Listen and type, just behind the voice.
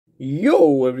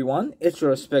Yo everyone, it's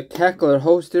your spectacular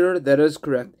host here. That is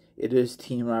correct. It is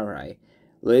Team RI.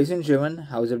 Ladies and gentlemen,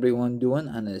 how's everyone doing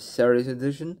on this Saturday's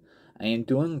edition? I am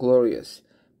doing glorious.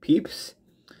 Peeps,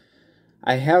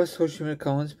 I have social media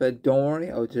accounts, but don't worry,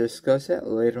 I'll discuss that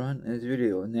later on in this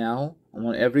video. Now, I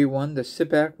want everyone to sit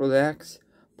back, relax,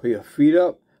 put your feet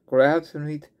up, grab some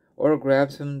meat, or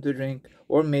grab something to drink,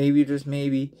 or maybe, just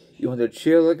maybe, you want to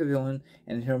chill like a villain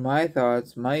and hear my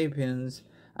thoughts, my opinions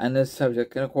on this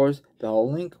subject. And of course, the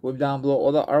link will be down below,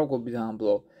 or the article will be down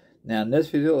below. Now, in this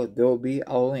video, there will be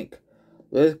a link.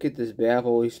 Let's get this bad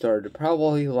boy started.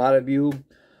 Probably a lot of you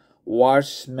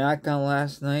watched SmackDown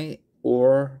last night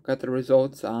or got the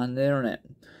results on the internet.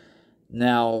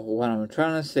 Now, what I'm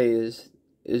trying to say is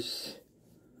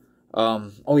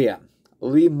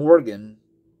Liv Morgan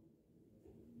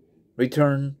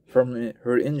returned from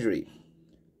her injury.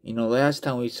 You know, last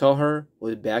time we saw her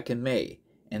was back in May,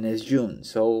 and it's June,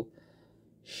 so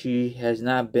she has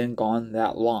not been gone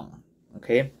that long,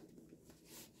 okay?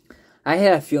 I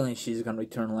had a feeling she's going to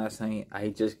return last night. I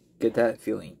just get that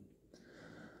feeling.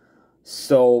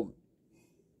 So,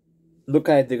 look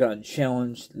like they're going to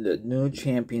challenge the new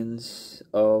champions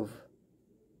of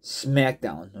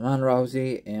SmackDown, Ronda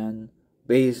Rousey and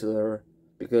Baszler,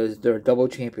 because they're double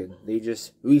champion. They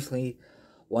just recently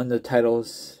won the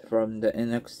titles from the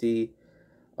NXT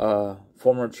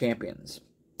former champions.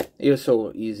 It was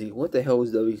so easy. What the hell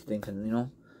is WWE thinking, you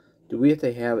know? Do we have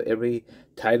to have every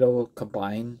title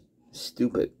combined?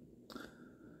 Stupid.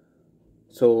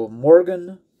 So,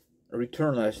 Morgan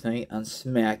returned last night on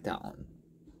SmackDown.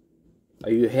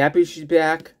 Are you happy she's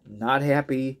back? Not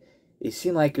happy? It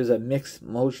seemed like it was a mixed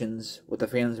emotions with the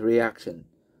fans' reaction.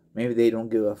 Maybe they don't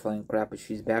give a flying crap if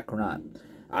she's back or not.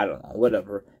 I don't know.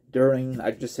 Whatever.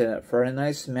 I just said it, Friday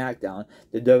Night SmackDown,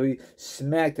 the WWE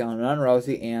SmackDown, Ronda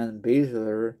Rousey and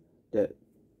Baszler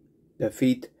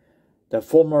defeat the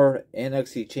former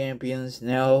NXT champions.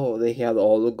 Now they have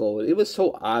all the gold. It was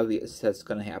so obvious that's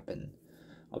going to happen.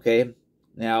 Okay?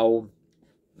 Now,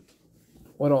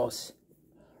 what else?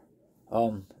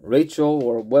 Rachel,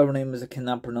 or whatever her name is, I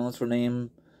cannot pronounce her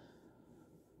name,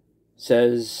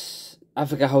 says, I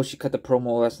forgot how she cut the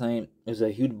promo last night. It was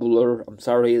a huge blur. I'm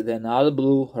sorry. Then out of the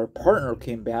blue, her partner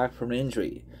came back from an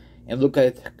injury. And look at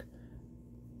it,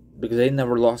 because they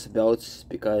never lost the belts,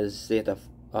 because they had to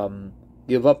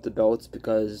give up the belts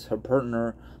because her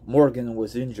partner, Morgan,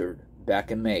 was injured back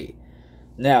in May.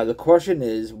 Now, the question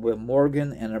is, will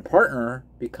Morgan and her partner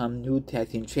become new tag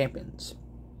team champions?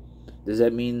 Does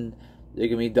that mean they're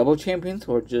going to be double champions,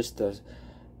 or just the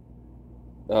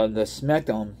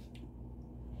SmackDown?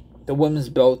 The women's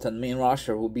belt and the main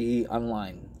roster will be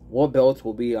online. What belts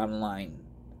will be online?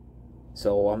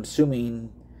 So I'm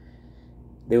assuming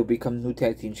they will become new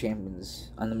tag team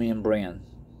champions on the main brand.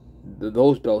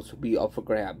 Those belts will be up for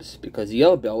grabs, because the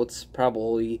other belts,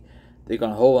 probably they're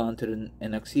going to hold on to the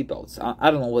NXT belts.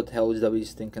 I don't know what the hell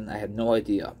WWE's thinking. I have no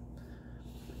idea.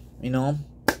 You know,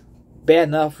 bad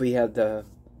enough we have the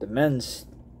men's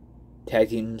tag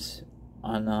teams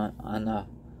on a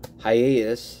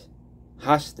hiatus,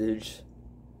 hostage.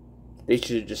 They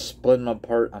should just split them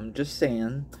apart. I'm just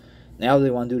saying. Now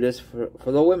they want to do this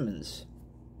for the women's.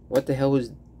 What the hell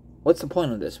is... What's the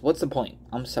point of this? What's the point?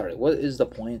 I'm sorry. What is the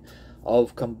point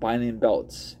of combining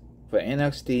belts for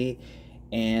NXT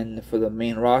and for the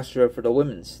main roster for the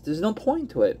women's? There's no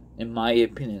point to it, in my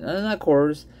opinion. And of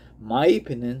course, my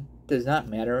opinion does not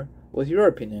matter with your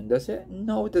opinion, does it?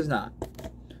 No, it does not.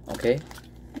 Okay?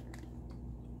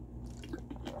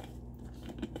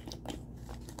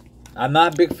 I'm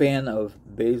not a big fan of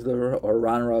Baszler or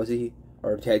Ronda Rousey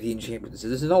or tag team champions.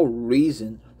 There's no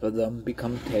reason for them to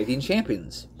become tag team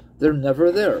champions. They're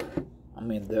never there. I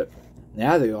mean,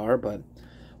 now they are, but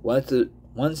once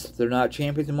they're not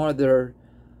champions anymore, they're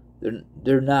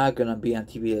not gonna be on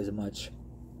TV as much.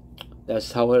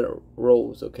 That's how it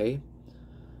rolls, okay?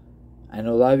 I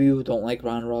know a lot of you don't like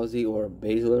Ronda Rousey or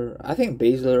Baszler. I think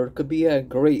Baszler could be a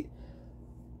great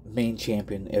main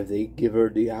champion if they give her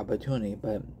the opportunity,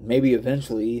 but maybe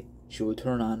eventually she will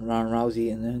turn on Ronda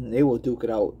Rousey and then they will duke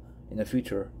it out in the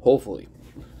future, hopefully.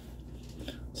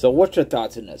 So what's your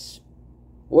thoughts on this?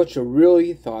 What's your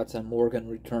really thoughts on Morgan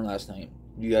return last night?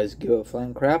 Do you guys give a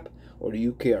flying crap, or do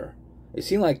you care? It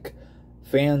seemed like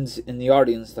fans in the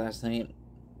audience last night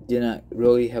didn't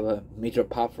really have a major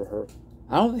pop for her.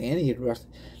 I don't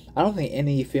think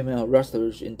any female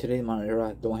wrestlers in today's modern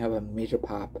era don't have a major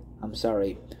pop. I'm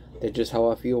sorry. That's just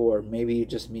how I feel, or maybe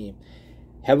just me.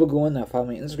 Have a good one. Now follow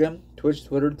me on Instagram, Twitch,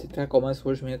 Twitter, TikTok. All my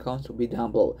social media accounts will be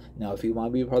down below. Now, if you want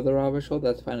to be a part of the Robert Show,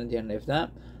 that's fine at the end. If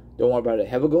not, don't worry about it.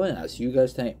 Have a good one. I'll see you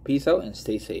guys tonight. Peace out and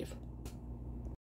stay safe.